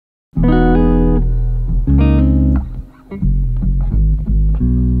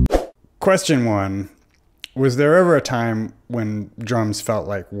question one, was there ever a time when drums felt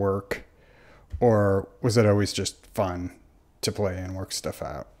like work, or was it always just fun to play and work stuff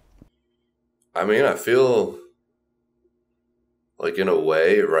out? I mean, I feel like in a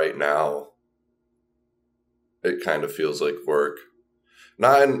way right now, it kind of feels like work.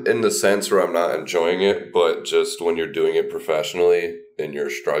 Not in the sense where I'm not enjoying it, but just when you're doing it professionally and you're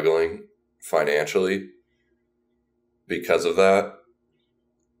struggling financially because of that,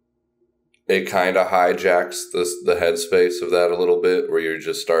 it kind of hijacks the headspace of that a little bit, where you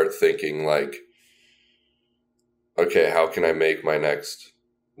just start thinking like, okay, how can I make my next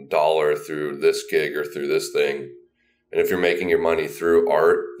dollar through this gig or through this thing? And if you're making your money through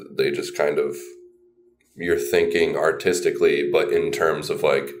art, they just kind of, you're thinking artistically, but in terms of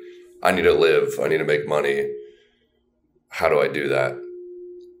like, I need to live, I need to make money. How do I do that?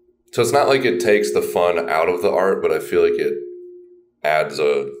 So it's not like it takes the fun out of the art, but I feel like it adds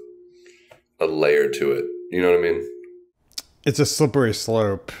a layer to it. You know what I mean? It's a slippery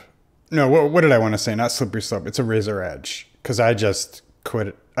slope. No, what did I want to say? Not slippery slope. It's a razor edge, because I just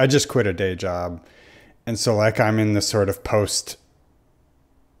quit a day job. And so like I'm in this sort of post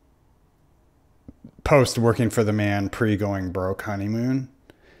working for the man, pre-going broke honeymoon,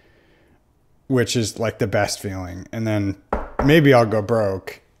 which is like the best feeling. And then maybe I'll go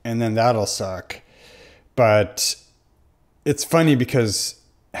broke and then that'll suck. But it's funny because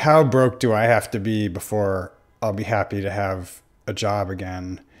how broke do I have to be before I'll be happy to have a job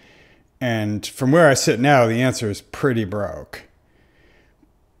again? And from where I sit now, the answer is pretty broke.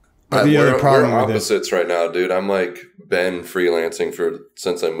 But the other problem we're with opposites right now, dude. I'm like been freelancing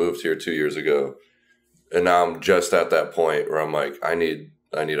since I moved here 2 years ago. And now I'm just at that point where I'm like, I need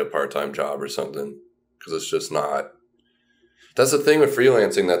a part-time job or something, because it's just not. That's the thing with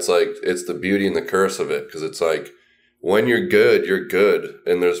freelancing. That's like, it's the beauty and the curse of it, because it's like when you're good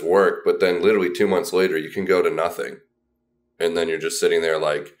and there's work, but then literally 2 months later you can go to nothing. And then you're just sitting there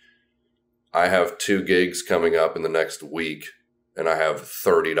like, I have 2 gigs coming up in the next week and I have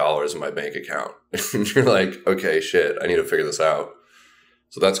 $30 in my bank account. And you're like, okay, shit, I need to figure this out.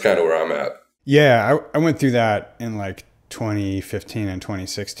 So that's kind of where I'm at. Yeah, I went through that in like 2015 and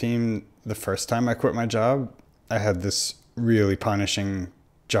 2016. The first time I quit my job, I had this really punishing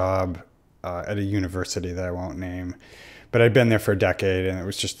job at a university that I won't name. But I'd been there for a decade and it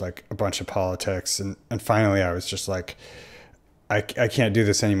was just like a bunch of politics. And finally I was just like, I can't do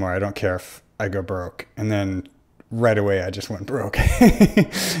this anymore. I don't care if I go broke. And then right away I just went broke.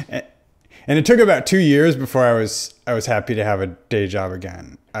 And it took about 2 years before I was happy to have a day job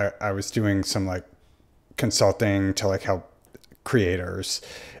again. I was doing some like consulting to like help creators.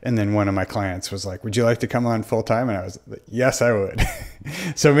 And then one of my clients was like, would you like to come on full time? And I was like, yes, I would.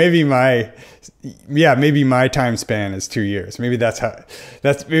 So maybe my time span is 2 years. Maybe that's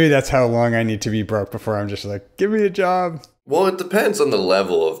how long I need to be broke before I'm just like, give me a job. Well, it depends on the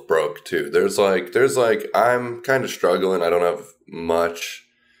level of broke too. There's like I'm kind of struggling. I don't have much,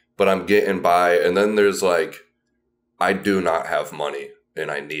 but I'm getting by. And then there's like, I do not have money and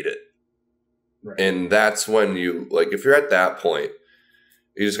I need it. Right. And that's when you, like, if you're at that point,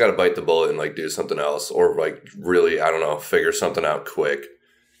 you just got to bite the bullet and like do something else, or like really, I don't know, figure something out quick.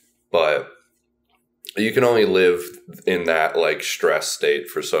 But you can only live in that like stress state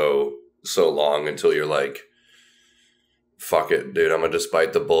for so long until you're like, fuck it, dude, I'm gonna just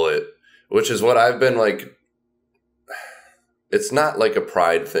bite the bullet, which is what I've been like. It's not like a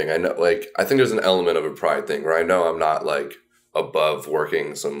pride thing. I know, like, I think there's an element of a pride thing where I know I'm not like above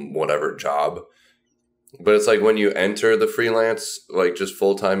working some whatever job, but it's like when you enter the freelance, like just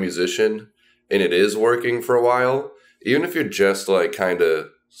full-time musician, and it is working for a while, even if you're just like kind of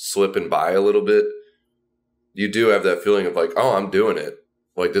slipping by a little bit, you do have that feeling of like, oh, I'm doing it.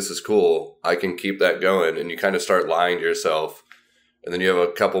 Like, this is cool. I can keep that going. And you kind of start lying to yourself. And then you have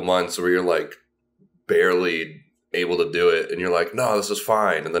a couple months where you're like barely able to do it. And you're like, no, this is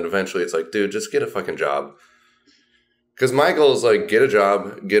fine. And then eventually it's like, dude, just get a fucking job. Because my goal is like, get a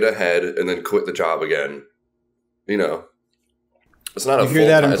job, get ahead, and then quit the job again. You know, it's not a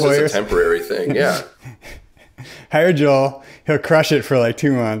full-time, it's just a temporary thing. Yeah. Hire Joel. He'll crush it for like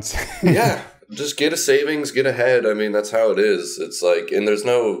 2 months. Yeah. Just get a savings, get ahead. I mean, that's how it is. It's like, and there's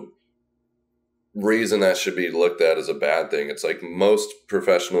no reason that should be looked at as a bad thing. It's like most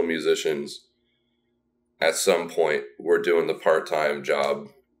professional musicians at some point were doing the part-time job,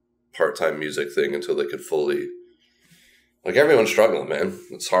 part-time music thing until they could fully, like, everyone's struggling, man.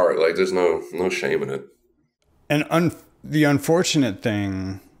 It's hard. Like, there's no shame in it. And the unfortunate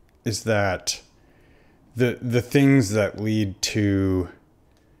thing is that the things that lead to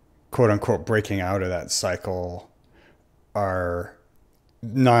quote unquote breaking out of that cycle are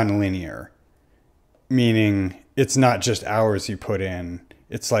non-linear, meaning it's not just hours you put in.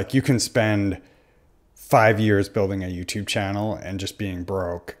 It's like you can spend 5 years building a YouTube channel and just being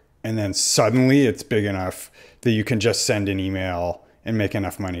broke. And then suddenly it's big enough that you can just send an email and make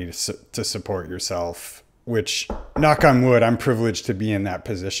enough money to support yourself, which, knock on wood, I'm privileged to be in that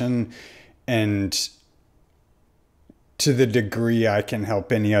position. And to the degree I can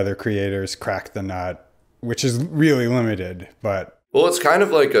help any other creators crack the nut, which is really limited, but. Well, it's kind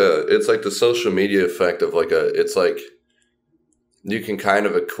of like it's like the social media effect of it's like you can kind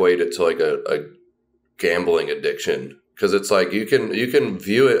of equate it to like a gambling addiction. Because it's like you can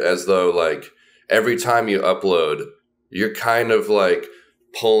view it as though like every time you upload, you're kind of like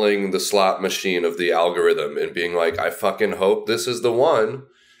pulling the slot machine of the algorithm and being like, I fucking hope this is the one.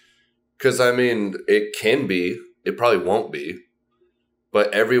 Because I mean, it can be, it probably won't be,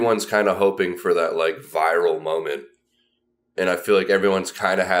 but everyone's kind of hoping for that like viral moment. And I feel like everyone's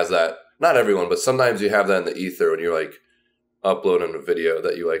kind of has that, not everyone, but sometimes you have that in the ether when you're like uploading a video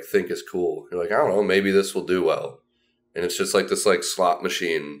that you like think is cool. You're like, I don't know, maybe this will do well. And it's just like this like slot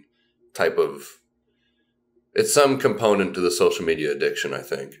machine type of, it's some component to the social media addiction, I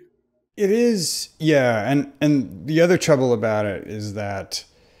think. It is, yeah. And the other trouble about it is that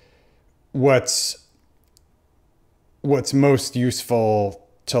what's most useful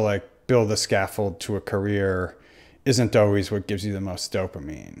to like build a scaffold to a career isn't always what gives you the most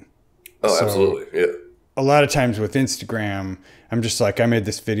dopamine. Oh, so, absolutely. Yeah. A lot of times with Instagram, I'm just like, I made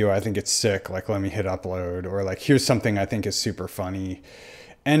this video, I think it's sick, like let me hit upload, or like here's something I think is super funny.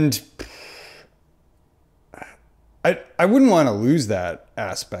 And I wouldn't want to lose that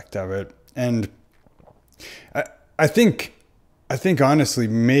aspect of it. And I think honestly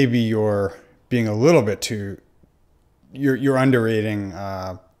maybe you're being a little bit too, you're underrating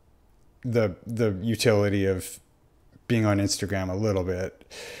the utility of being on Instagram a little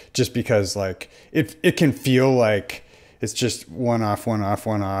bit, just because like it can feel like it's just one off,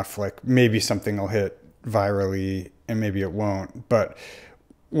 like maybe something will hit virally and maybe it won't. But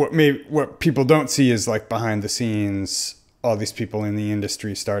what people don't see is like behind the scenes, all these people in the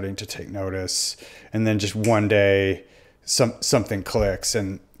industry starting to take notice, and then just one day something clicks,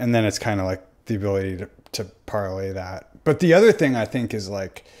 and then it's kind of like the ability to parlay that. But the other thing I think is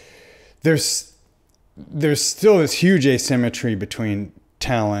like there's still this huge asymmetry between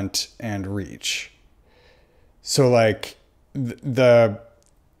talent and reach. So like the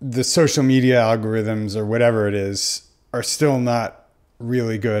social media algorithms or whatever it is are still not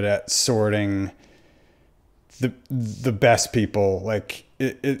really good at sorting the best people. Like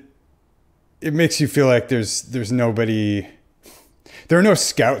it makes you feel like there's nobody, there are no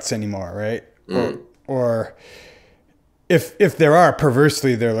scouts anymore, right? Or if there are,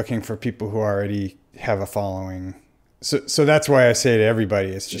 perversely they're looking for people who already have a following. So that's why I say to everybody,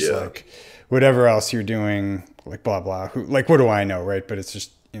 it's just like whatever else you're doing, like blah blah, like what do I know, right? But it's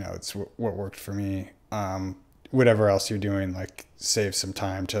just, it's what worked for me. Whatever else you're doing, like save some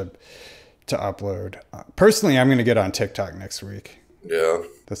time to upload. Personally, I'm going to get on TikTok next week. Yeah.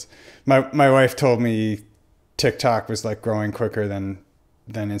 That's my wife told me TikTok was like growing quicker than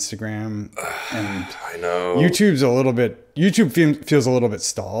Instagram, and I know YouTube feels a little bit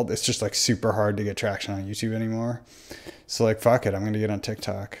stalled. It's just like super hard to get traction on YouTube anymore. So like, fuck it, I'm going to get on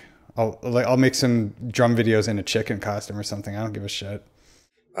TikTok. I'll make some drum videos in a chicken costume or something. I don't give a shit.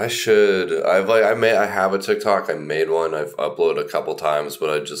 I should. I have a TikTok. I made one. I've uploaded a couple times, but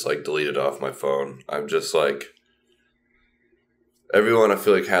I just like deleted it off my phone. I'm just like, everyone I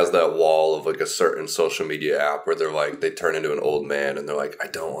feel like has that wall of like a certain social media app where they're like, they turn into an old man and they're like, I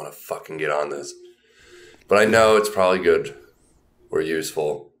don't want to fucking get on this. But I know it's probably good or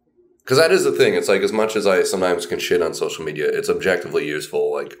useful. Because that is the thing. It's like, as much as I sometimes can shit on social media, it's objectively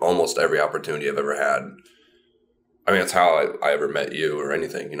useful. Like almost every opportunity I've ever had. I mean, it's how I ever met you or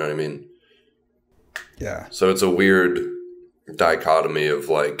anything. You know what I mean? Yeah. So it's a weird dichotomy of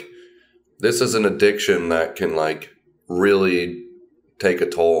like, this is an addiction that can like really take a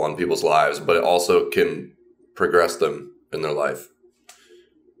toll on people's lives, but it also can progress them in their life.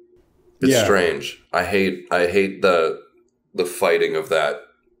 It's strange. I hate the fighting of that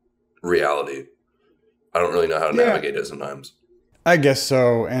reality. I don't really know how to navigate it sometimes. I guess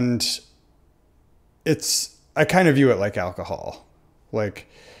so. And I kind of view it like alcohol. Like,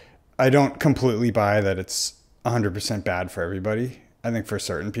 I don't completely buy that it's 100% bad for everybody. I think for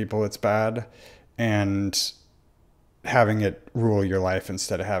certain people it's bad, and having it rule your life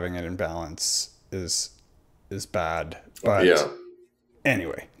instead of having it in balance is bad. But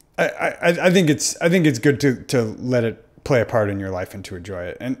anyway, I think it's good to let it play a part in your life and to enjoy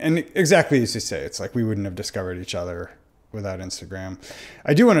it. And exactly as you say, it's like we wouldn't have discovered each other without Instagram.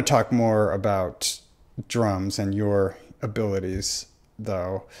 I do want to talk more about drums and your abilities,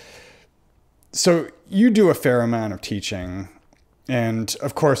 though. So you do a fair amount of teaching, and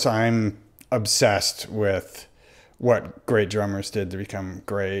of course I'm obsessed with what great drummers did to become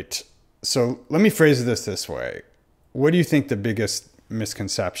great. So let me phrase this way. What do you think the biggest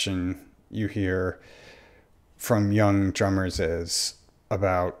misconception you hear from young drummers is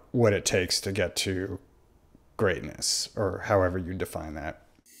about what it takes to get to greatness, or however you define that?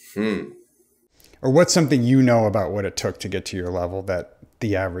 Or what's something you know about what it took to get to your level that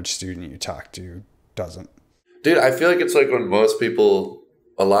the average student you talk to doesn't? Dude, I feel like it's like when most people,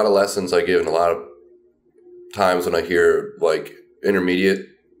 a lot of lessons I give, and a lot of times when I hear like intermediate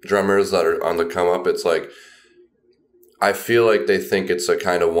drummers that are on the come up, it's like, I feel like they think it's a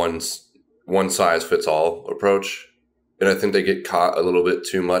kind of one size fits all approach. And I think they get caught a little bit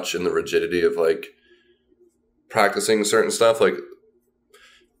too much in the rigidity of like practicing certain stuff, like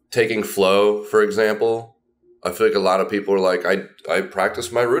taking flow, for example. I feel like a lot of people are like, I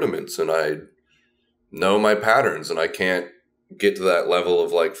practice my rudiments and I know my patterns and I can't get to that level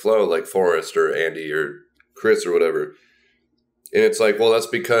of like flow like Forrest or Andy or Chris or whatever. And it's like, well, that's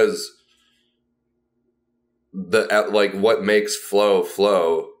because what makes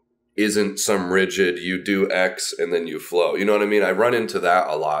flow isn't some rigid, you do X and then you flow. You know what I mean? I run into that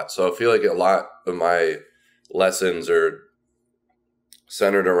a lot. So I feel like a lot of my lessons are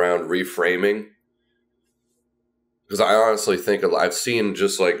centered around reframing. Because I honestly think I've seen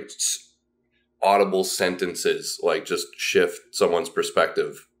just like audible sentences like just shift someone's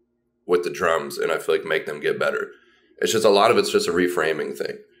perspective with the drums, and I feel like make them get better. It's just a lot of it's just a reframing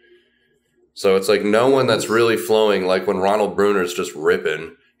thing. So it's like no one that's really flowing, like when Ronald Bruner's just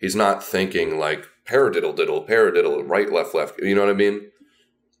ripping, he's not thinking like paradiddle diddle, right, left. You know what I mean?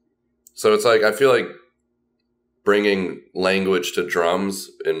 So it's like I feel like bringing language to drums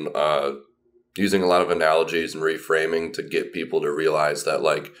and using a lot of analogies and reframing to get people to realize that,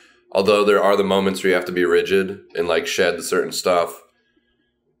 like, although there are the moments where you have to be rigid and like shed certain stuff,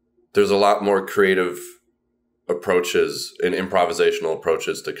 there's a lot more creative approaches and improvisational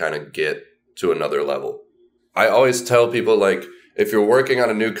approaches to kind of get to another level. I always tell people, like, if you're working on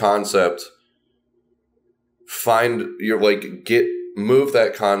a new concept, move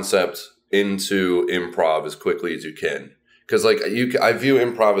that concept into improv as quickly as you can. Because like I view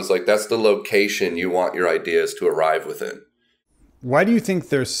improv as like that's the location you want your ideas to arrive within. Why do you think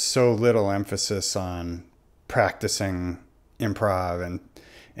there's so little emphasis on practicing improv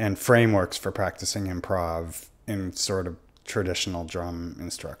and frameworks for practicing improv in sort of traditional drum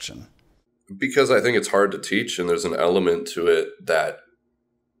instruction? Because I think it's hard to teach, and there's an element to it that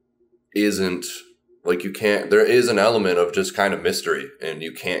isn't like there is an element of just kind of mystery, and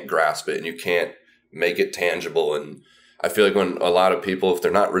you can't grasp it and you can't make it tangible. And I feel like when a lot of people, if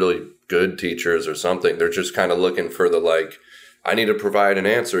they're not really good teachers or something, they're just kind of looking for the like, I need to provide an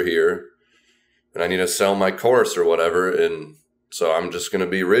answer here and I need to sell my course or whatever. And so I'm just going to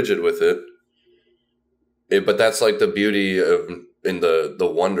be rigid with it. But that's like the beauty of, and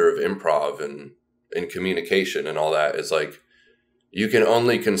the wonder of improv and communication and all that is like, you can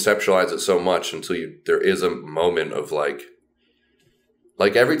only conceptualize it so much until there is a moment of like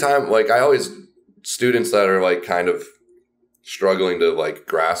every time, like students that are like kind of struggling to like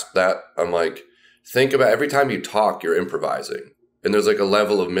grasp that, I'm like, think about every time you talk, you're improvising. And there's like a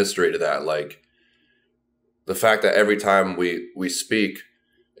level of mystery to that. Like the fact that every time we speak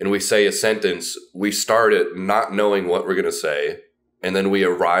and we say a sentence, we start it not knowing what we're going to say. And then we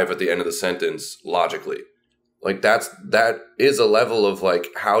arrive at the end of the sentence logically. Like that is a level of like,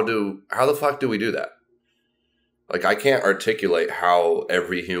 how the fuck do we do that? Like, I can't articulate how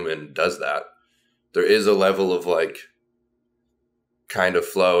every human does that. There is a level of like kind of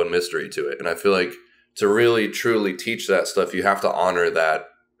flow and mystery to it. And I feel like to really truly teach that stuff, you have to honor that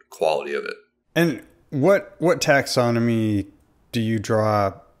quality of it. And what taxonomy do you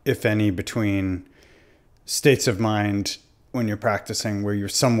draw, if any, between states of mind when you're practicing where you're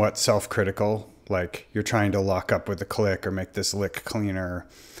somewhat self-critical, like you're trying to lock up with a click or make this lick cleaner,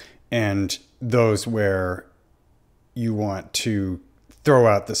 and those where you want to throw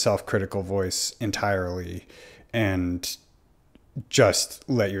out the self-critical voice entirely and just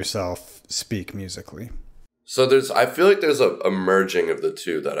let yourself speak musically? So I feel like there's a merging of the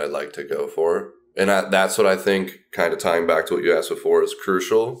two that I like to go for. And that's what I think, kind of tying back to what you asked before, is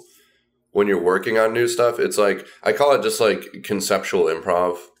crucial when you're working on new stuff. It's like, I call it just like conceptual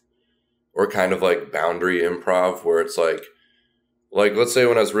improv, or kind of like boundary improv, where it's like let's say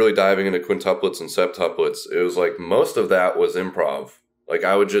when I was really diving into quintuplets and septuplets, it was like most of that was improv. Like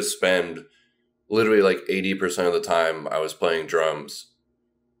I would just spend literally like 80% of the time I was playing drums,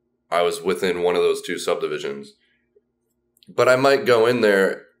 I was within one of those two subdivisions. But I might go in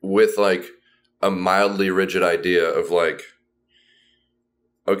there with like a mildly rigid idea of like,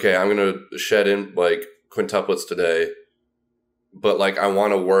 okay, I'm going to shed in like quintuplets today, but like I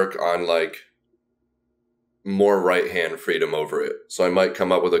want to work on like more right hand freedom over it. So I might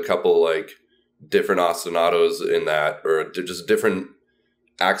come up with a couple like different ostinatos in that, or just different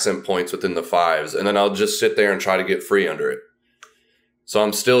accent points within the fives, and then I'll just sit there and try to get free under it. So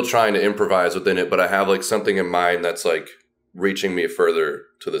I'm still trying to improvise within it, but I have like something in mind that's like reaching me further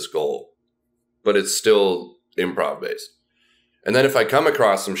to this goal, but it's still improv based. And then if I come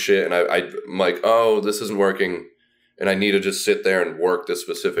across some shit and I'm like, oh, this isn't working, and I need to just sit there and work this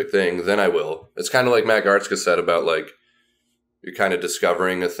specific thing, then I will. It's kind of like Matt Gartzka said about like, you're kind of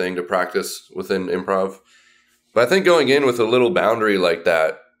discovering a thing to practice within improv. But I think going in with a little boundary like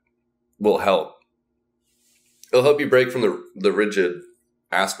that will help. It'll help you break from the rigid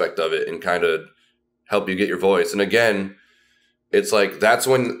aspect of it and kind of help you get your voice. And again, it's like that's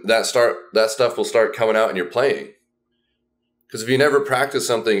when that stuff will start coming out in your playing. Because if you never practice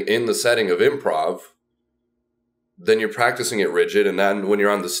something in the setting of improv, then you're practicing it rigid. And then when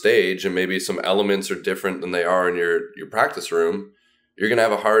you're on the stage and maybe some elements are different than they are in your practice room, you're going to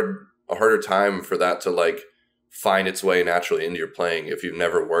have a harder time for that to like find its way naturally into your playing if you've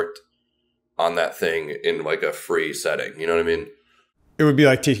never worked on that thing in like a free setting. You know what I mean? It would be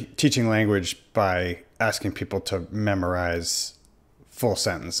like teaching language by asking people to memorize full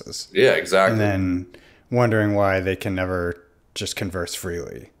sentences. Yeah, exactly. And then wondering why they can never just converse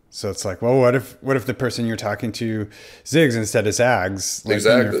freely. So it's like, well, what if the person you're talking to zigs instead of zags? Like,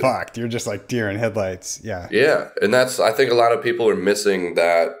 exactly. Then you're fucked. You're just like deer in headlights. Yeah. Yeah. And I think a lot of people are missing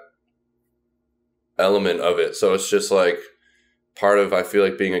that element of it. So it's just like part of, I feel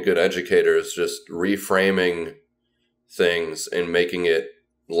like being a good educator is just reframing things and making it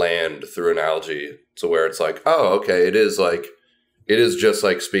land through analogy to where it's like, oh, okay, it is just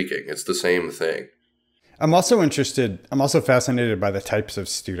like speaking. It's the same thing. I'm also fascinated by the types of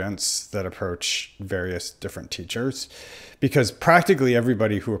students that approach various different teachers, because practically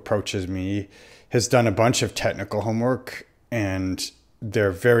everybody who approaches me has done a bunch of technical homework, and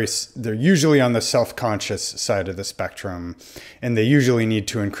they're usually on the self-conscious side of the spectrum, and they usually need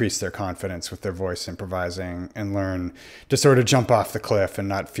to increase their confidence with their voice improvising and learn to sort of jump off the cliff and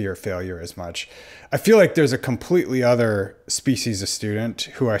not fear failure as much. I feel like there's a completely other species of student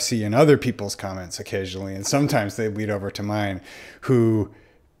who I see in other people's comments occasionally, and sometimes they bleed over to mine, who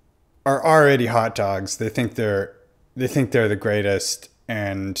are already hot dogs. They think they're the greatest,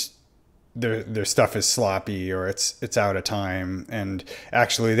 and their stuff is sloppy or it's out of time, and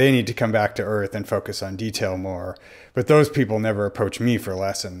actually they need to come back to earth and focus on detail more. But those people never approach me for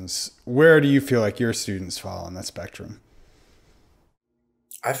lessons. Where do you feel like your students fall on that spectrum?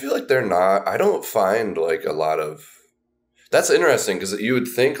 I feel like they're not. I don't find like a lot of. That's interesting, because you would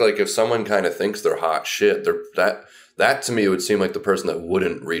think like if someone kind of thinks they're hot shit, that to me would seem like the person that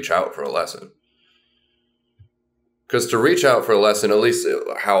wouldn't reach out for a lesson. Because to reach out for a lesson, at least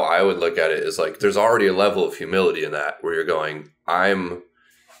how I would look at it, is like there's already a level of humility in that, where you're going, I'm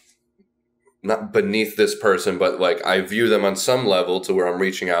not beneath this person, but like I view them on some level to where I'm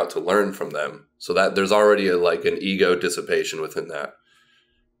reaching out to learn from them. So that there's already an ego dissipation within that.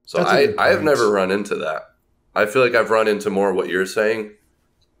 So I have never run into that. I feel like I've run into more what you're saying,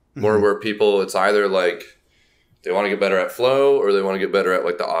 more where people, it's either like they want to get better at flow or they want to get better at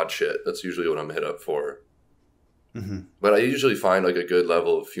like the odd shit. That's usually what I'm hit up for. Mm-hmm. But I usually find like a good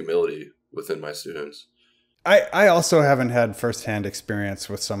level of humility within my students. I also haven't had firsthand experience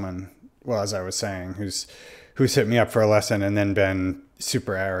with someone, well, as I was saying, who's hit me up for a lesson and then been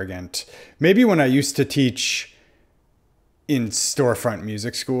super arrogant. Maybe when I used to teach in storefront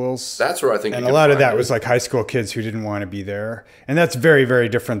music schools. That's where I think, and a lot of that was like high school kids who didn't want to be there. And that's very, very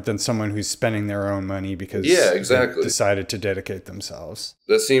different than someone who's spending their own money because they decided to dedicate themselves.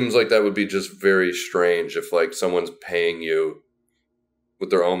 That seems like that would be just very strange if like someone's paying you with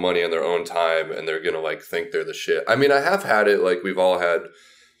their own money and their own time and they're going to like think they're the shit. I mean, I have had it, like we've all had,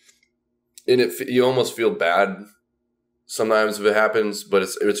 and you almost feel bad sometimes if it happens, but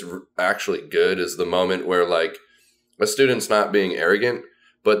it's actually good, is the moment where like a student's not being arrogant,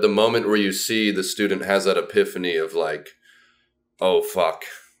 but the moment where you see the student has that epiphany of like, oh, fuck,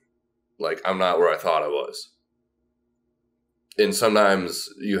 like I'm not where I thought I was. And sometimes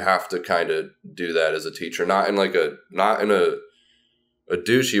you have to kind of do that as a teacher, not in a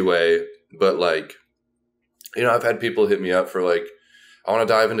douchey way, but like, you know, I've had people hit me up for like, I want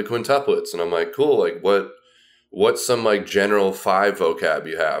to dive into quintuplets. And I'm like, cool. Like what what's some like general 5 vocab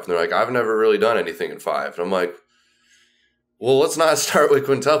you have? And they're like, I've never really done anything in 5. And I'm like, well, let's not start with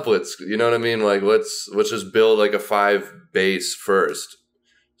quintuplets. You know what I mean? Like, let's just build like a 5 base first.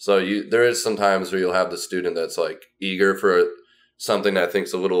 So there is sometimes where you'll have the student that's like eager for something that I think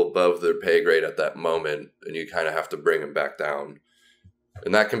is a little above their pay grade at that moment, and you kind of have to bring them back down.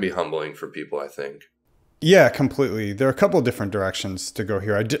 And that can be humbling for people, I think. Yeah, completely. There are a couple of different directions to go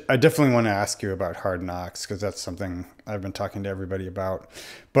here. I definitely want to ask you about hard knocks because that's something I've been talking to everybody about.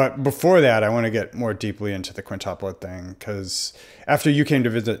 But before that, I want to get more deeply into the quintuplet thing because after you came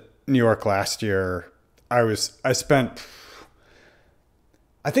to visit New York last year, I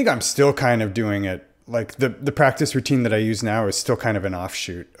think I'm still kind of doing it. Like the practice routine that I use now is still kind of an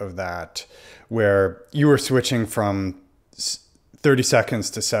offshoot of that, where you were switching from 30 seconds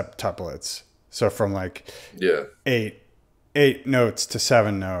to septuplets. So from like eight notes to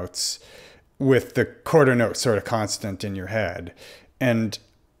 7 notes with the quarter note sort of constant in your head. And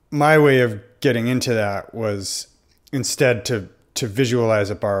my way of getting into that was instead to visualize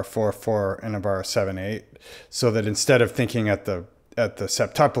a bar of 4/4 and a bar of 7/8, so that instead of thinking at the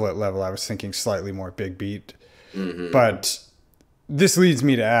septuplet level, I was thinking slightly more big beat. Mm-hmm. But this leads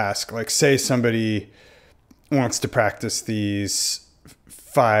me to ask, like, say somebody wants to practice these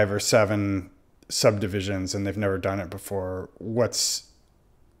 5 or 7 subdivisions and they've never done it before. What's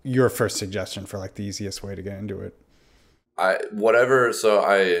your first suggestion for like the easiest way to get into it? There's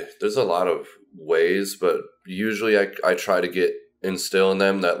a lot of ways, but usually I try to instill in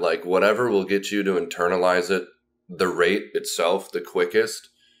them that like whatever will get you to internalize it, the rate itself, the quickest,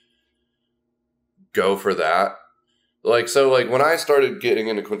 go for that. Like, so like when I started getting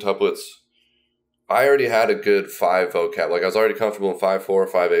into quintuplets, I already had a good 5 vocab. Like I was already comfortable in 5/4,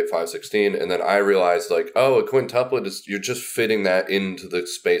 5/8, 5/16. And then I realized like, oh, a quintuplet you're just fitting that into the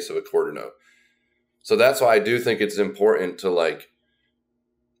space of a quarter note. So that's why I do think it's important to like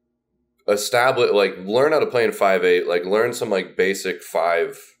learn how to play in 5/8, like learn some like basic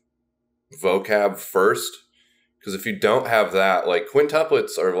 5 vocab first. Because if you don't have that, like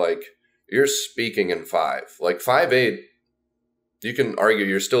quintuplets are like, you're speaking in 5. Like 5/8, you can argue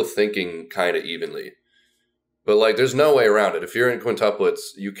you're still thinking kind of evenly. But like there's no way around it. If you're in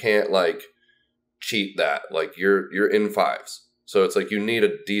quintuplets, you can't like cheat that. Like you're in 5s. So it's like you need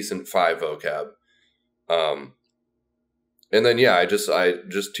a decent 5 vocab. And then I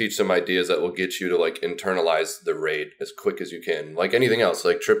just teach some ideas that will get you to like internalize the rate as quick as you can. Like anything else,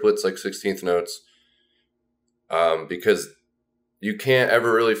 like triplets, like 16th notes. Because you can't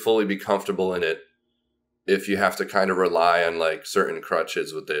ever really fully be comfortable in it if you have to kind of rely on like certain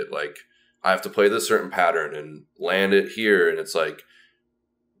crutches with it. Like I have to play this certain pattern and land it here. And it's like,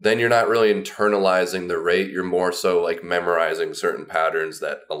 then you're not really internalizing the rate. You're more so like memorizing certain patterns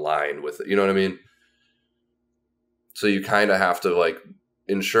that align with it. You know what I mean? So you kind of have to like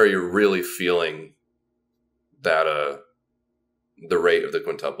ensure you're really feeling that, the rate of the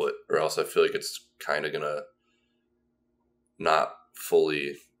quintuplet, or else I feel like it's kind of going to not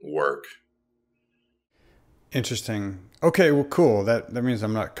fully work. Interesting. Okay, well, cool. That means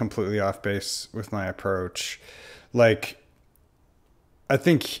I'm not completely off base with my approach. Like, I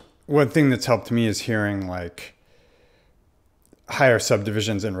think one thing that's helped me is hearing like higher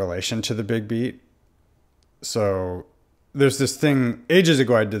subdivisions in relation to the big beat. So there's this thing ages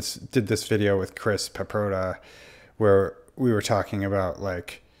ago. I did this video with Chris Paproda where we were talking about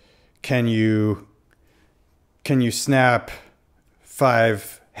like, can you snap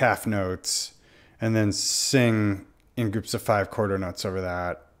 5 half notes and then sing in groups of 5 quarter notes over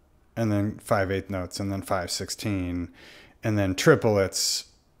that, and then 5/8 notes, and then 5/16, and then triplets,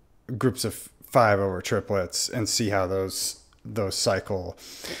 groups of 5 over triplets, and see how those cycle.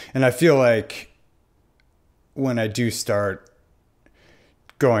 And I feel like when I do start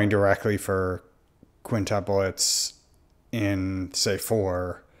going directly for quintuplets in say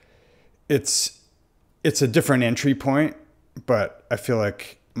 4, it's a different entry point, but I feel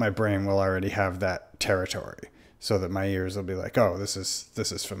like my brain will already have that territory, so that my ears will be like, oh, this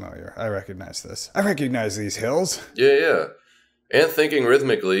is familiar. I recognize this. I recognize these hills. Yeah. And thinking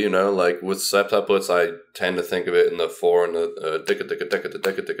rhythmically, like with septuplets, I tend to think of it in the 4 and the ticka ticka ticka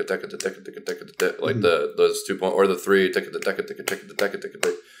ticka ticka ticka ticka ticka ticka ticka, like those 2 point, or the 3 ticka ticka ticka ticka ticka ticka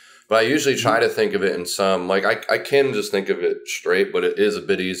ticka. But I usually try to think of it in some like I can just think of it straight, but it is a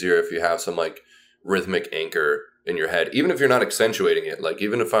bit easier if you have some like rhythmic anchor in your head, even if you're not accentuating it. Like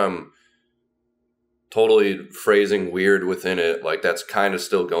even if I'm totally phrasing weird within it, like that's kind of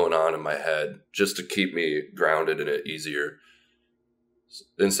still going on in my head just to keep me grounded in it easier.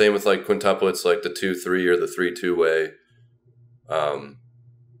 And same with like quintuplets, like the 2/3 or the 3/2 way.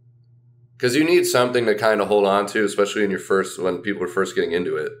 Because you need something to kind of hold on to, especially when people are first getting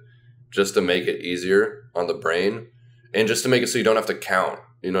into it, just to make it easier on the brain, and just to make it so you don't have to count.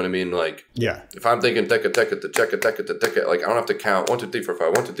 You know what I mean? Like, Yeah. if I'm thinking teka teka to cheka teka to teka, like I don't have to count 1 2 3 4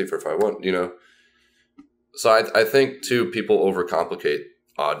 5 1 2 3 4 5 1. You know. So I think too, people overcomplicate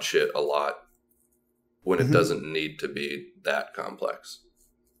odd shit a lot when it doesn't need to be that complex.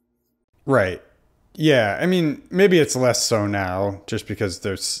 Right. Yeah. I mean, maybe it's less so now, just because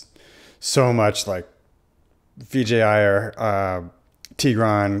there's so much like VJI or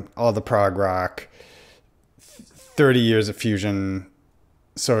Tigran, all the prog rock, 30 years of fusion.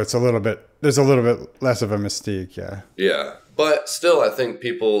 So it's there's a little bit less of a mystique. Yeah. Yeah. But still, I think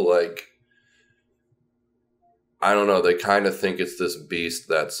people like, I don't know, they kind of think it's this beast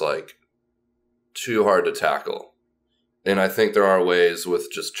that's like too hard to tackle. And I think there are ways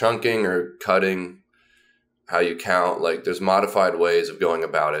with just chunking or cutting, how you count, like there's modified ways of going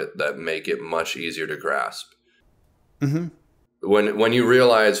about it that make it much easier to grasp. Mm-hmm. When you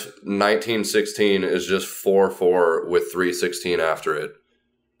realize 1916 is just 4/4 with 3/16 after it,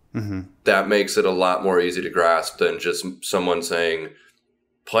 that makes it a lot more easy to grasp than just someone saying,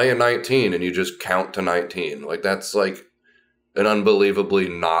 play a 19 and you just count to 19. Like that's like an unbelievably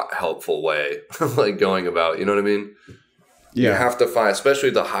not helpful way like going about, you know what I mean? Yeah. You have to find, especially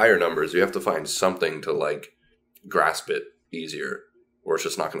the higher numbers, you have to find something to like grasp it easier, or it's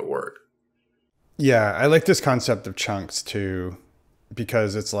just not going to work. Yeah, I like this concept of chunks too,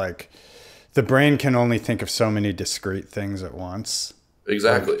 because it's like the brain can only think of so many discrete things at once.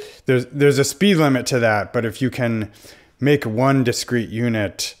 Exactly. Like, there's a speed limit to that, but if you can make one discrete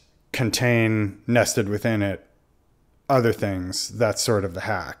unit contain nested within it other things, that's sort of the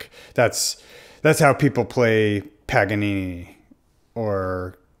hack. That's how people play Paganini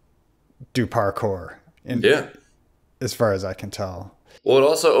or do parkour. As far as I can tell. Well, it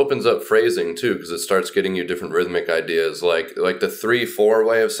also opens up phrasing too, because it starts getting you different rhythmic ideas. Like the 3/4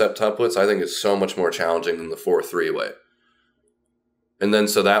 way of septuplets, I think is so much more challenging than the 4/3 way. And then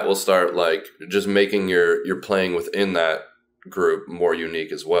so that will start like just making your playing within that group more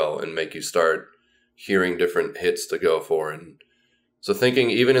unique as well, and make you start hearing different hits to go for. And so thinking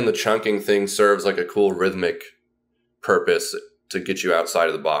even in the chunking thing serves like a cool rhythmic purpose to get you outside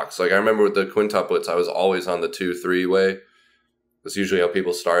of the box. Like I remember with the quintuplets, I was always on the 2/3 way. That's usually how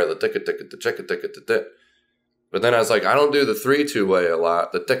people start, the ticka ticka to checka ticka to tick. But then I was like, I don't do the 3/2 way a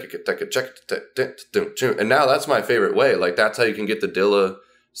lot, the ticka ticka check, and now that's my favorite way. Like that's how you can get the Dilla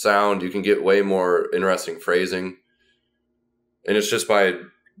sound. You can get way more interesting phrasing, and it's just by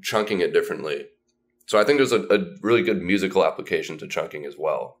chunking it differently. So I think there's a really good musical application to chunking as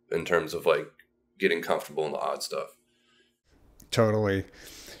well, in terms of like getting comfortable in the odd stuff. Totally.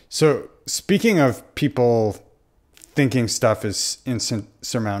 So speaking of people thinking stuff is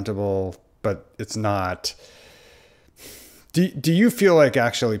insurmountable, but it's not, do you feel like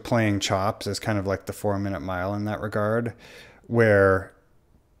actually playing chops is kind of like the 4-minute mile in that regard, where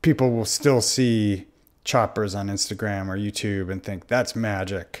people will still see choppers on Instagram or YouTube and think that's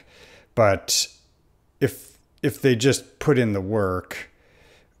magic, but if they just put in the work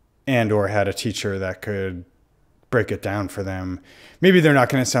and or had a teacher that could break it down for them, maybe they're not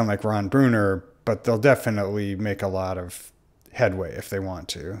going to sound like Ron Bruner, but they'll definitely make a lot of headway if they want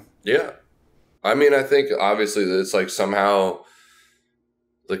to. Yeah. I mean, I think obviously that it's like somehow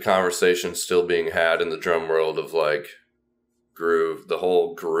the conversation's still being had in the drum world of like groove, the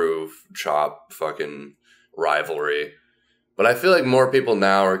whole groove chop fucking rivalry. But I feel like more people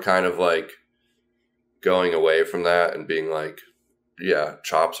now are kind of like going away from that and being like, yeah,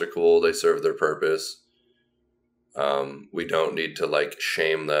 chops are cool. They serve their purpose. We don't need to like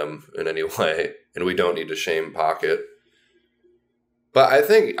shame them in any way, and we don't need to shame Pocket. But I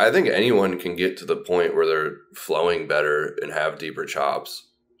think anyone can get to the point where they're flowing better and have deeper chops.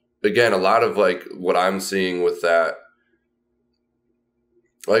 Again, a lot of like what I'm seeing with that,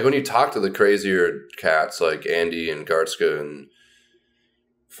 like when you talk to the crazier cats like Andy and Gartzka and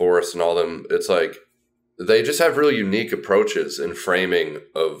Forrest and all them, it's like they just have really unique approaches in framing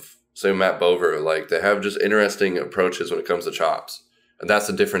of, say, Matt Bover. Like they have just interesting approaches when it comes to chops. And that's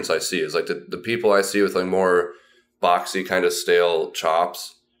the difference I see, is like the people I see with like more boxy kind of stale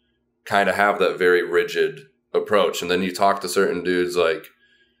chops kind of have that very rigid approach. And then you talk to certain dudes like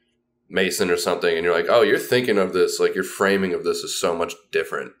Mason or something, and you're like, oh, you're thinking of this, like your framing of this is so much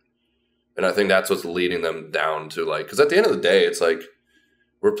different. And I think that's what's leading them down to like, because at the end of the day, it's like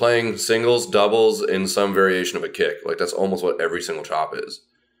we're playing singles, doubles, in some variation of a kick. Like that's almost what every single chop is.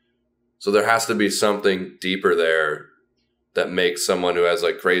 So there has to be something deeper there that makes someone who has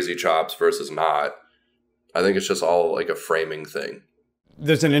like crazy chops versus not. I think it's just all like a framing thing.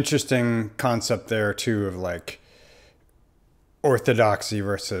 there's an interesting concept there too of like orthodoxy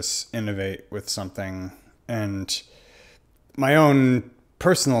versus innovate with something. And my own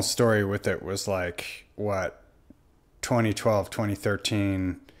personal story with it was like, what, 2012,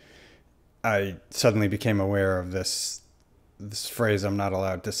 2013, I suddenly became aware of this phrase I'm not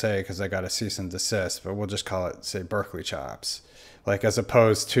allowed to say because I got a cease and desist, but we'll just call it, say, Berkeley chops. Like, as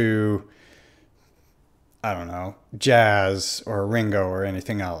opposed to, I don't know, jazz or Ringo or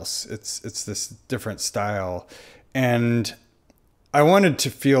anything else. It's this different style. And I wanted to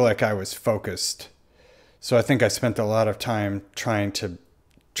feel like I was focused. So I think I spent a lot of time trying to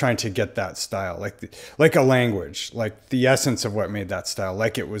get that style, like a language, like the essence of what made that style,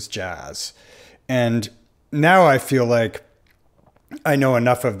 like it was jazz. And now I feel like I know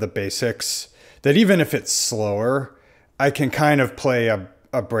enough of the basics that even if it's slower, I can kind of play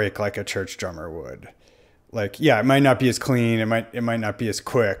a break like a church drummer would. Like, yeah, it might not be as clean, it might not be as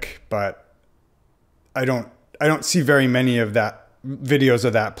quick, but I don't see very many of that videos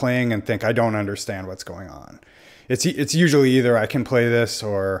of that playing and think I don't understand what's going on. It's usually either I can play this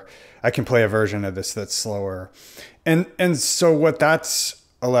or I can play a version of this that's slower. And so what that's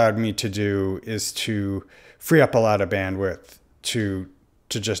allowed me to do is to free up a lot of bandwidth to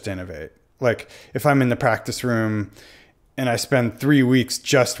just innovate. Like if I'm in the practice room and I spend 3 weeks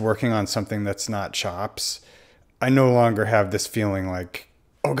just working on something that's not chops, I no longer have this feeling like,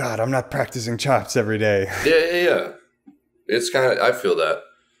 oh God, I'm not practicing chops every day. Yeah. It's kind of, I feel that.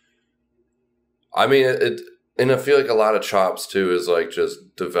 I mean, and I feel like a lot of chops too is like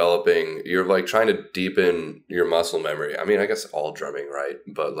just developing, you're like trying to deepen your muscle memory. I mean, I guess all drumming, right?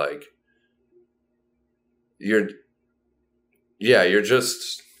 But like, you're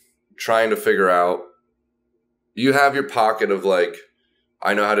just trying to figure out, you have your pocket of like,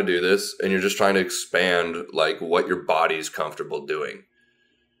 I know how to do this, and you're just trying to expand like what your body's comfortable doing.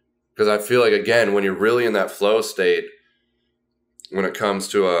 Because I feel like, again, when you're really in that flow state, when it comes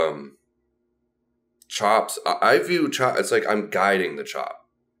to chops, I view chop, it's like I'm guiding the chop.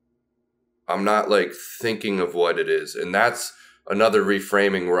 I'm not like thinking of what it is. And that's another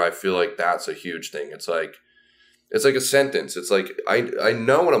reframing where I feel like that's a huge thing. It's like a sentence. It's like, I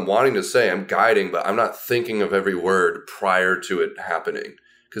know what I'm wanting to say. I'm guiding, but I'm not thinking of every word prior to it happening.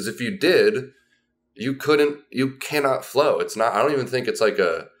 Because if you did, you cannot flow. It's not, I don't even think it's like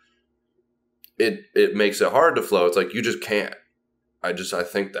it makes it hard to flow. It's like, you just can't. I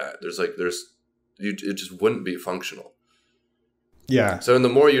think that it just wouldn't be functional. Yeah. So and the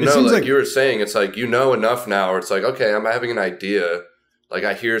more you know, like you were saying, it's like, you know enough now where it's like, okay, I'm having an idea. Like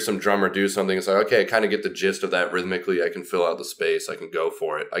I hear some drummer do something. It's like, okay, I kind of get the gist of that rhythmically. I can fill out the space. I can go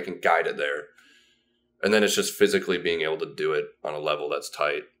for it. I can guide it there. And then it's just physically being able to do it on a level that's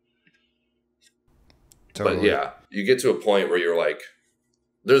tight. Totally. But yeah, you get to a point where you're like,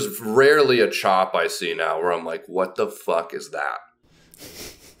 there's rarely a chop I see now where I'm like, what the fuck is that?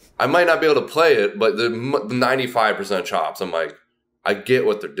 I might not be able to play it, but the 95% chops, I'm like, I get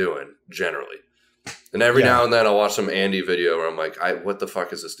what they're doing generally. And every now and then I'll watch some Andy video where I'm like, what the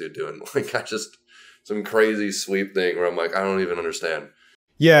fuck is this dude doing? Like some crazy sweep thing where I'm like, I don't even understand.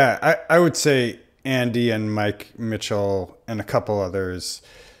 Yeah, I would say Andy and Mike Mitchell and a couple others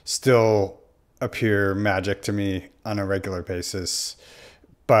still appear magic to me on a regular basis.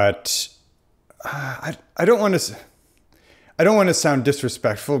 But I don't want to sound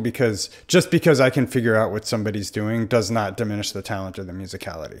disrespectful because I can figure out what somebody's doing does not diminish the talent or the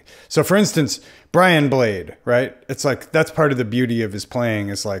musicality. So for instance, Brian Blade, right? It's like, that's part of the beauty of his playing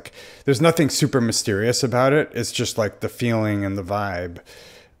is like, there's nothing super mysterious about it. It's just like the feeling and the vibe.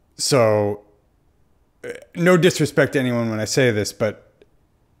 So no disrespect to anyone when I say this, but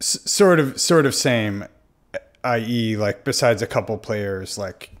sort of same, i.e. like besides a couple players,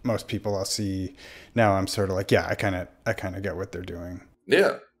 like most people I'll see now, I'm sort of like, yeah, I kind of get what they're doing.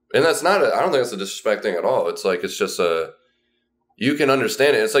 Yeah. And that's I don't think that's a disrespect thing at all. It's like, it's just you can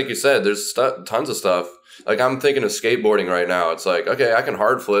understand it. It's like you said, there's tons of stuff. Like I'm thinking of skateboarding right now. It's like, okay, I can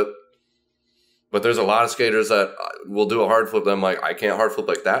hard flip, but there's a lot of skaters that will do a hard flip. That I'm like, I can't hard flip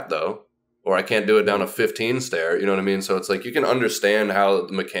like that though. Or I can't do it down a 15 stair. You know what I mean? So it's like, you can understand how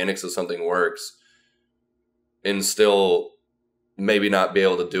the mechanics of something works and still maybe not be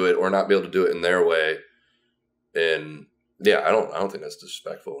able to do it or not be able to do it in their way. And yeah, I don't think that's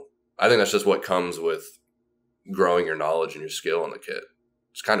disrespectful. I think that's just what comes with growing your knowledge and your skill on the kit.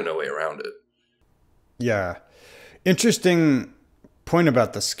 There's kind of no way around it. Yeah. Interesting point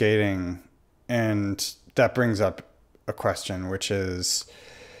about the skating. And that brings up a question, which is,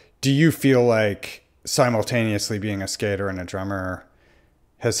 do you feel like simultaneously being a skater and a drummer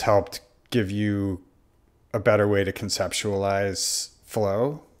has helped give you a better way to conceptualize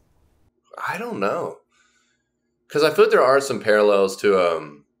flow? I don't know. Because I feel like there are some parallels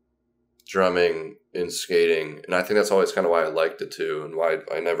to drumming in skating. And I think that's always kind of why I liked it too, and why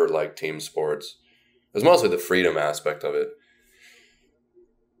I never liked team sports. It was mostly the freedom aspect of it.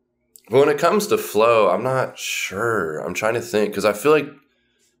 But when it comes to flow, I'm not sure. I'm trying to think, because I feel like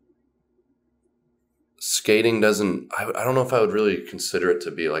skating doesn't... I don't know if I would really consider it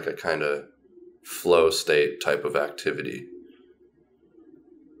to be like a kind of flow state type of activity.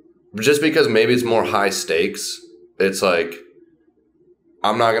 Just because maybe it's more high stakes. It's like,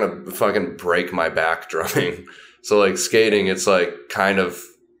 I'm not going to fucking break my back drumming. So like skating, it's like kind of...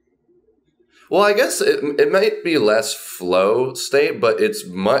 Well, I guess it might be less flow state, but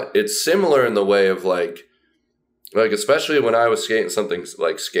it's similar in the way of like especially when I was skating something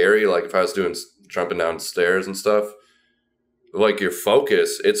like scary, like if I was doing jumping down stairs and stuff, like your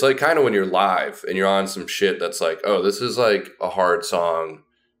focus, it's like kind of when you're live and you're on some shit that's like, oh, this is like a hard song,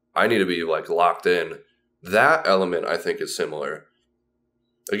 I need to be like locked in. That element I think is similar.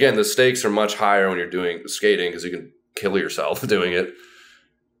 Again, the stakes are much higher when you're doing skating because you can kill yourself doing it.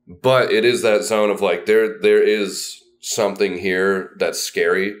 But it is that zone of like, there is something here that's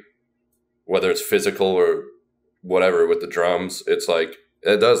scary, whether it's physical or whatever with the drums. It's like,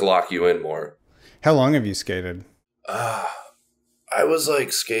 it does lock you in more. How long have you skated? I was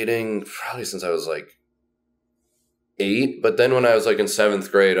like skating probably since I was like 8. But then when I was like in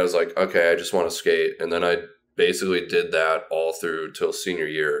 7th grade, I was like, okay, I just want to skate. And then I basically did that all through till senior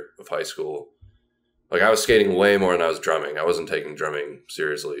year of high school. Like I was skating way more than I was drumming. I wasn't taking drumming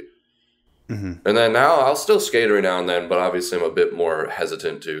seriously. Mm-hmm. And then now I'll still skate every now and then, but obviously I'm a bit more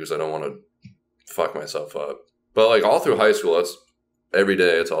hesitant too because I don't want to fuck myself up. But like all through high school, that's every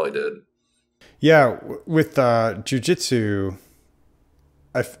day. That's all I did. Yeah, with jiu-jitsu,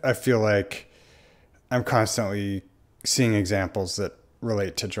 I feel like I'm constantly seeing examples that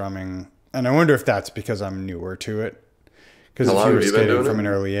relate to drumming, and I wonder if that's because I'm newer to it. Because if you were skating from an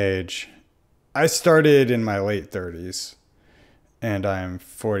early age, I started in my late 30s, and I'm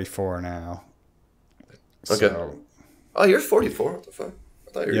 44 now. Okay. So, oh, you're 44? What the fuck?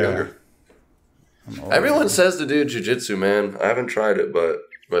 I thought you were younger. Everyone says to do jiu-jitsu, man. I haven't tried it, but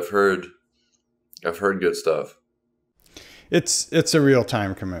I've heard good stuff. It's a real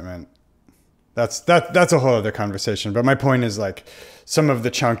time commitment. That's a whole other conversation. But my point is like some of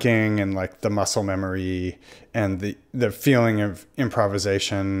the chunking and like the muscle memory and the feeling of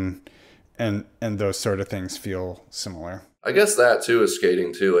improvisation and those sort of things feel similar. I guess that too is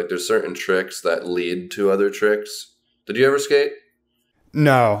skating too. Like there's certain tricks that lead to other tricks. Did you ever skate?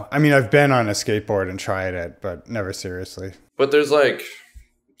 No. I mean, I've been on a skateboard and tried it, but never seriously. But there's like,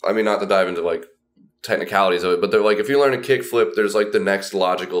 I mean, not to dive into like technicalities of it, but they're like, if you learn a kick flip, there's like the next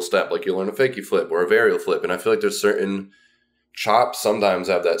logical step. Like you learn a fakie flip or a varial flip. And I feel like there's certain chops sometimes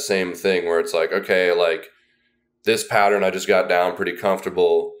have that same thing where it's like, okay, like this pattern I just got down pretty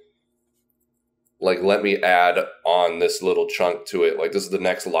comfortable. Like, let me add on this little chunk to it. Like, this is the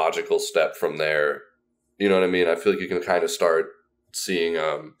next logical step from there. You know what I mean? I feel like you can kind of start seeing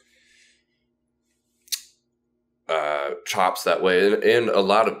chops that way. And a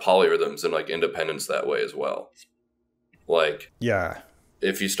lot of polyrhythms and, like, independence that way as well. Like, yeah,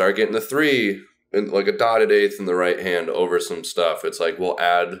 if you start getting the 3 and, like, a dotted eighth in the right hand over some stuff, it's like, we'll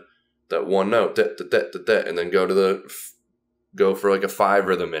add that one note, and then go for like a 5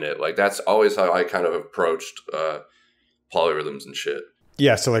 rhythm in it. Like that's always how I kind of approached polyrhythms and shit.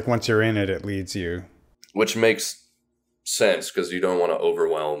 Yeah, so like once you're in it, it leads you. Which makes sense because you don't want to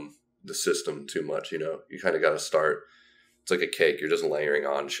overwhelm the system too much, you know? You kind of got to start. It's like a cake. You're just layering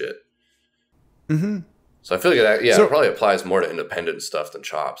on shit. Mm-hmm. So I feel like that, it probably applies more to independent stuff than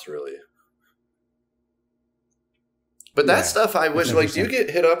chops, really. But that stuff, I wish, like, do you get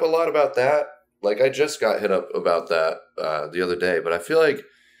hit up a lot about that? Like, I just got hit up about that the other day, but I feel like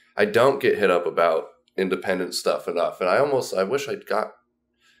I don't get hit up about independent stuff enough. And I wish I'd got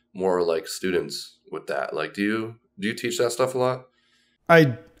more, like, students with that. Like, do you teach that stuff a lot?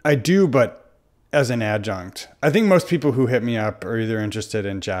 I do, but as an adjunct. I think most people who hit me up are either interested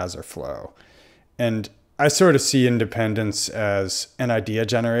in jazz or flow. And I sort of see independence as an idea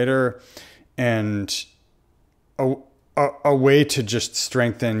generator and a way to just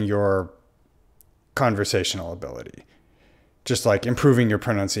strengthen your conversational ability, just like improving your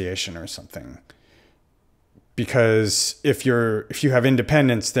pronunciation or something. Because if you have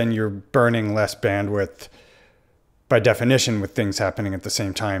independence, then you're burning less bandwidth by definition with things happening at the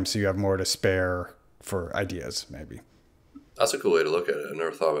same time, so you have more to spare for ideas, maybe. That's a cool way to look at it. I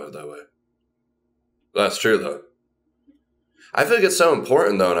never thought about it that way. That's true, though. I feel like it's so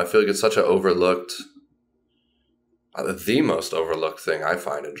important, though, and I feel like it's such an overlooked the most overlooked thing I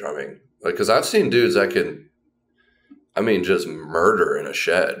find in drumming. Like, because I've seen dudes that can, I mean, just murder in a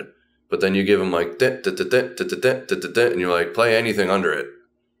shed, but then you give them like, and you're like, play anything under it,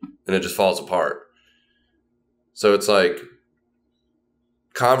 and it just falls apart. So it's like,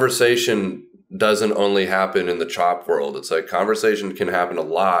 conversation doesn't only happen in the chop world. It's like conversation can happen a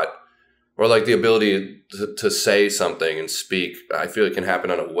lot, or like the ability to say something and speak. I feel it can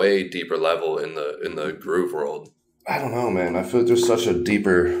happen on a way deeper level in the groove world. I don't know, man. I feel like there's such a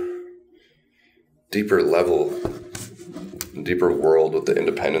deeper level, deeper world with the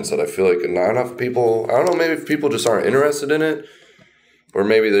independence that I feel like not enough people. I don't know. Maybe if people just aren't interested in it, or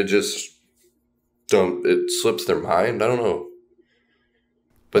maybe they just don't. It slips their mind. I don't know.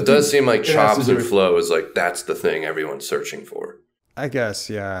 But it does seem like chops and flow is like, that's the thing everyone's searching for. I guess,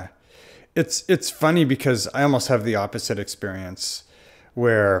 yeah. It's funny because I almost have the opposite experience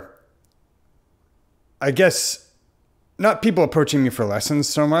where I guess not people approaching me for lessons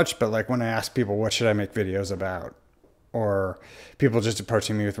so much, but like when I ask people, what should I make videos about? Or people just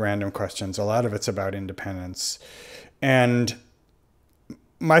approaching me with random questions. A lot of it's about independence. And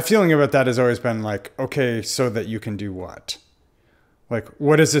my feeling about that has always been like, okay, so that you can do what? Like,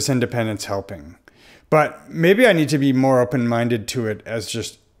 what is this independence helping? But maybe I need to be more open-minded to it as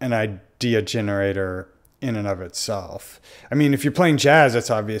just an idea generator in and of itself. I mean, if you're playing jazz, it's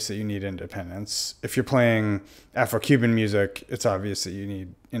obvious that you need independence. If you're playing Afro-Cuban music, it's obvious that you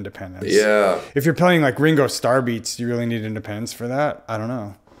need independence. Yeah. If you're playing like Ringo Starr beats, do you really need independence for that? I don't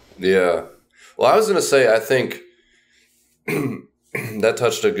know. Yeah. Well, I was going to say, I think that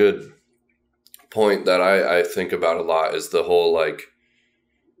touched a good point that I think about a lot is the whole like,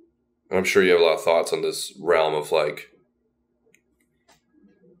 I'm sure you have a lot of thoughts on this realm of like,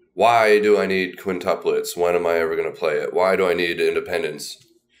 why do I need quintuplets? When am I ever going to play it? Why do I need independence?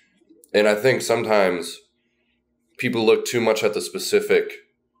 And I think sometimes people look too much at the specific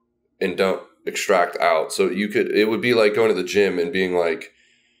and don't extract out. So it would be like going to the gym and being like,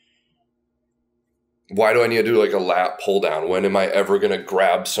 why do I need to do like a lat pull down? When am I ever going to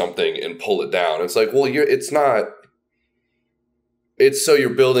grab something and pull it down? It's like, well, it's so you're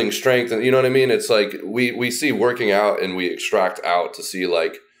building strength, and you know what I mean? It's like we see working out and we extract out to see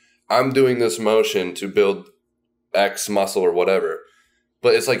like, I'm doing this motion to build X muscle or whatever.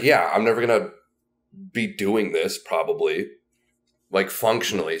 But it's like, yeah, I'm never going to be doing this probably like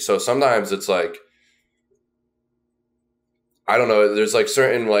functionally. So sometimes it's like, I don't know, there's like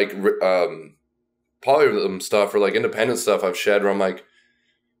certain like polyrhythm stuff or like independent stuff I've shed where I'm like,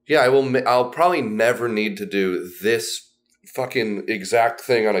 yeah, I'll probably never need to do this fucking exact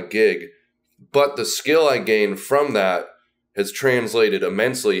thing on a gig, but the skill I gain from that has translated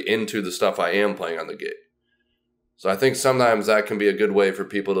immensely into the stuff I am playing on the gig. So I think sometimes that can be a good way for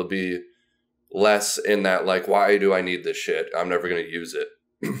people to be less in that like, why do I need this shit? I'm never going to use it.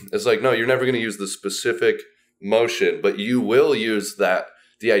 It's like, no, you're never going to use the specific motion, but you will use the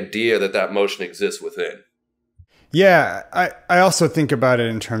idea that motion exists within. Yeah, I also think about it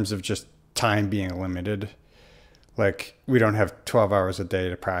in terms of just time being limited. Like, we don't have 12 hours a day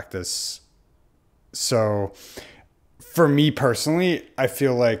to practice. So for me personally, I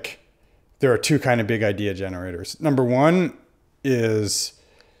feel like there are two kind of big idea generators. Number one is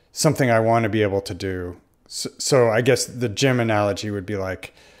something I want to be able to do. So I guess the gym analogy would be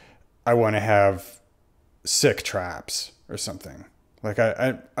like, I want to have sick traps or something. Like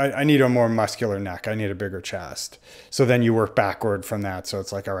I need a more muscular neck. I need a bigger chest. So then you work backward from that. So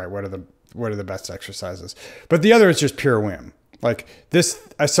it's like, all right, what are the best exercises? But the other is just pure whim. Like this,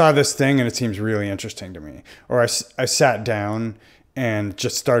 I saw this thing and it seems really interesting to me. Or I sat down and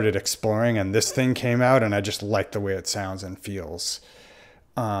just started exploring and this thing came out and I just like the way it sounds and feels.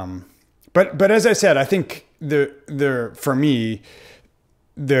 But as I said, I think for me,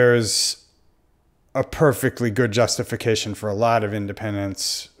 there's a perfectly good justification for a lot of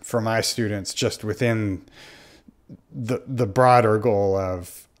independence for my students just within the broader goal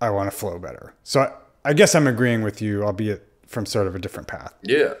of I want to flow better. So I guess I'm agreeing with you, albeit from sort of a different path.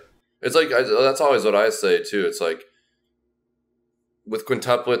 Yeah. It's like, that's always what I say too. It's like with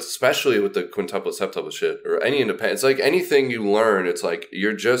quintuplets, especially with the quintuplet, septuplet shit or any independent, it's like anything you learn, it's like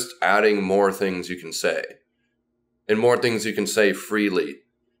you're just adding more things you can say and more things you can say freely.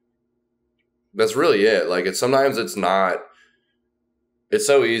 That's really it. Like sometimes it's not, it's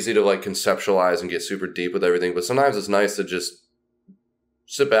so easy to like conceptualize and get super deep with everything, but sometimes it's nice to just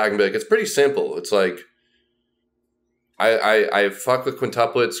sit back and be like, it's pretty simple. It's like, I fuck with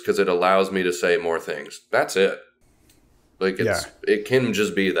quintuplets because it allows me to say more things. That's it. Like it can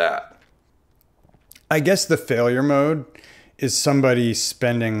just be that. I guess the failure mode is somebody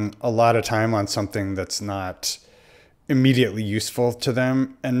spending a lot of time on something that's not immediately useful to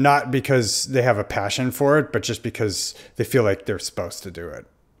them, and not because they have a passion for it, but just because they feel like they're supposed to do it.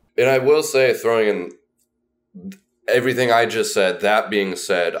 And I will say, throwing in everything I just said, that being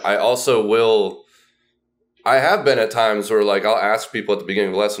said, I have been at times where like I'll ask people at the beginning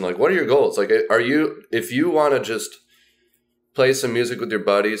of the lesson, like, what are your goals? Like, if you want to just play some music with your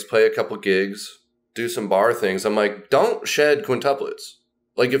buddies, play a couple gigs, do some bar things, I'm like, don't shed quintuplets.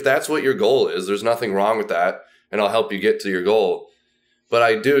 Like, if that's what your goal is, there's nothing wrong with that, and I'll help you get to your goal. But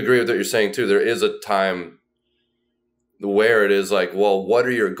I do agree with what you're saying too. There is a time where it is like, well, what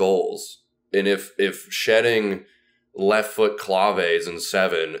are your goals? And if shedding left foot claves in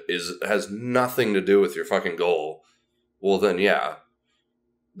 7 has nothing to do with your fucking goal, well then yeah.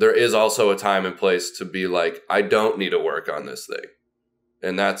 There is also a time and place to be like, I don't need to work on this thing.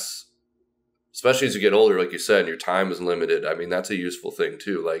 And that's, especially as you get older, like you said, and your time is limited. I mean, that's a useful thing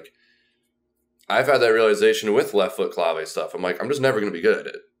too. Like, I've had that realization with left foot clave stuff. I'm like, I'm just never going to be good at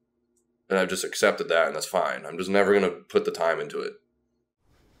it. And I've just accepted that, and that's fine. I'm just never going to put the time into it.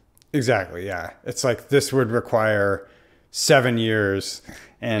 Exactly, yeah. It's like, this would require 7 years,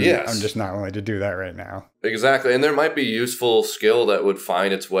 and yes. I'm just not willing to do that right now. Exactly. And there might be useful skill that would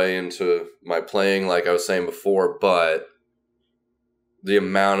find its way into my playing, like I was saying before, but the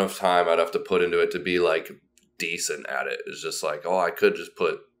amount of time I'd have to put into it to be like decent at it is just like, oh, I could just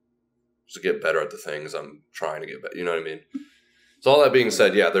get better at the things I'm trying to get better. You know what I mean? So all that being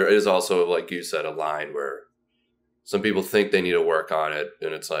said, yeah, there is also, like you said, a line where some people think they need to work on it,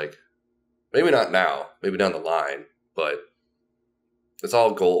 and it's like, maybe not now, maybe down the line, but it's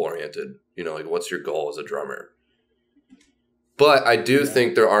all goal-oriented. You know, like, what's your goal as a drummer? But I do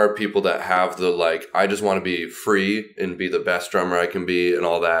think there are people that have the, like, I just want to be free and be the best drummer I can be and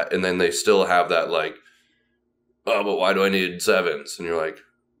all that, and then they still have that, like, oh, but why do I need 7s? And you're like,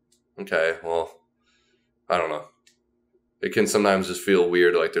 okay, well, I don't know. It can sometimes just feel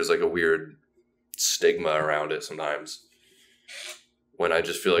weird, like there's like a weird stigma around it sometimes. When I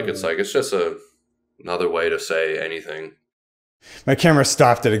just feel like it's like, it's just another way to say anything. My camera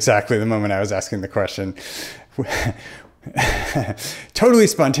stopped at exactly the moment I was asking the question. Totally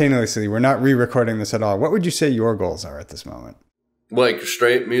spontaneously, we're not re-recording this at all. What would you say your goals are at this moment? Like,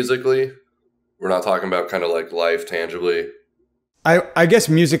 straight musically? We're not talking about kind of like life tangibly? I guess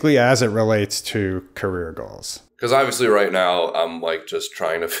musically as it relates to career goals. Because obviously right now I'm like just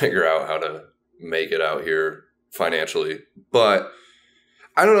trying to figure out how to make it out here financially. But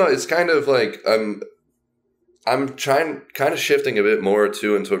I don't know, it's kind of like I'm trying, kind of shifting a bit more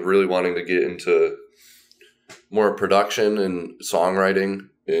too into really wanting to get into more production and songwriting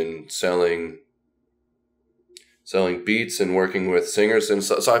and selling beats and working with singers. And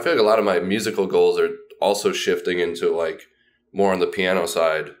so I feel like a lot of my musical goals are also shifting into like more on the piano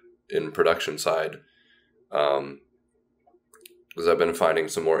side and production side. Because I've been finding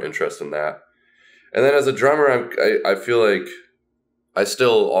some more interest in that. And then as a drummer, I feel like I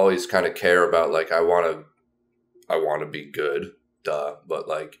still always kind of care about, like, I want to be good, duh. But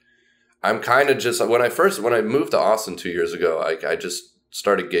like, I'm kind of just, when I moved to Austin 2 years ago, I just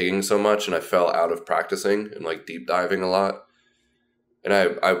started gigging so much and I fell out of practicing and like deep diving a lot. And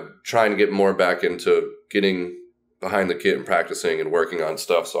I'm trying to get more back into getting behind the kit and practicing and working on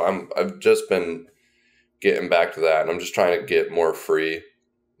stuff. So I've just been getting back to that, and I'm just trying to get more free.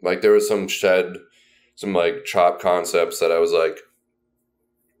 Like, there was some like chop concepts that I was like,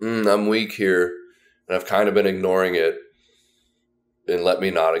 I'm weak here, and I've kind of been ignoring it, and let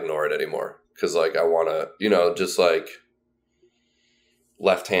me not ignore it anymore. Because like, I want to, you know, just like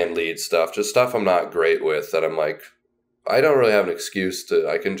left hand lead stuff, just stuff I'm not great with, that I'm like, I don't really have an excuse to,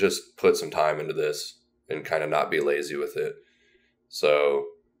 I can just put some time into this and kind of not be lazy with it. So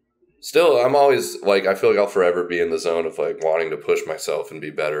still, I'm always like, I feel like I'll forever be in the zone of like wanting to push myself and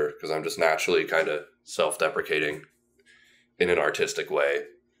be better, because I'm just naturally kind of self-deprecating in an artistic way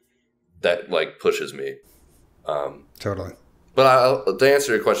that like pushes me. Totally. But to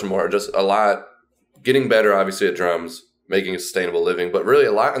answer your question more, just a lot getting better, obviously, at drums, making a sustainable living, but really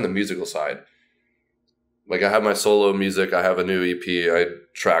a lot on the musical side. Like, I have my solo music, I have a new EP I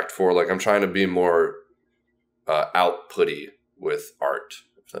tracked for. Like, I'm trying to be more outputty with art,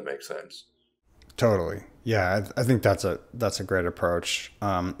 if that makes sense. Totally. Yeah, I think that's a great approach.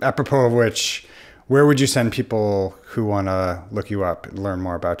 Apropos of which, where would you send people who want to look you up and learn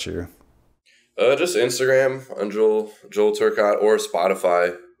more about you? Just Instagram on Joel Turcotte, or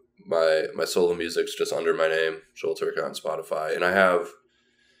Spotify. My solo music's just under my name, Joel Turcotte, on Spotify. And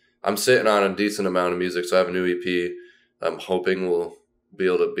I'm sitting on a decent amount of music, so I have a new EP I'm hoping will be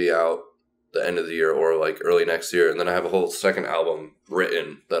able to be out the end of the year or like early next year. And then I have a whole second album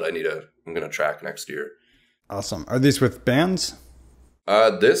written that I'm going to track next year. Awesome. Are these with bands?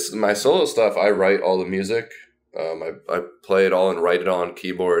 This my solo stuff. I write all the music. I play it all and write it on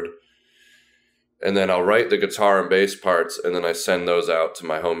keyboard, and then I'll write the guitar and bass parts, and then I send those out to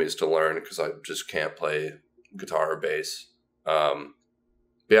my homies to learn because I just can't play guitar or bass.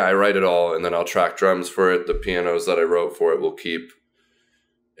 Yeah, I write it all, and then I'll track drums for it. The pianos that I wrote for it will keep,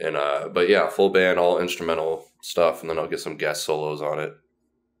 and but yeah, full band, all instrumental stuff, and then I'll get some guest solos on it.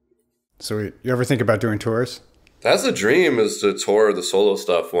 So you ever think about doing tours? That's the dream, is to tour the solo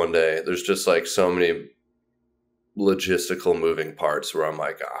stuff one day. There's just like so many logistical moving parts where I'm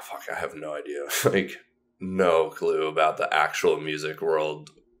like, fuck, I have no idea. Like, no clue about the actual music world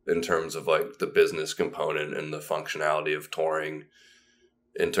in terms of like the business component and the functionality of touring.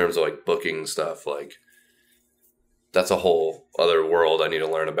 In terms of like booking stuff, like that's a whole other world I need to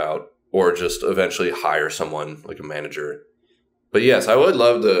learn about, or just eventually hire someone like a manager. But yes, I would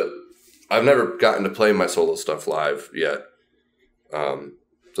love to. I've never gotten to play my solo stuff live yet.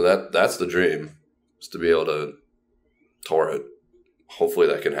 So that's the dream, is to be able to tour it. Hopefully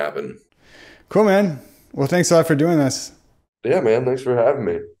that can happen. Cool, man. Well, thanks a lot for doing this. Yeah, man. Thanks for having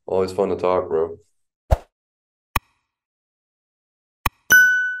me. Always fun to talk, bro.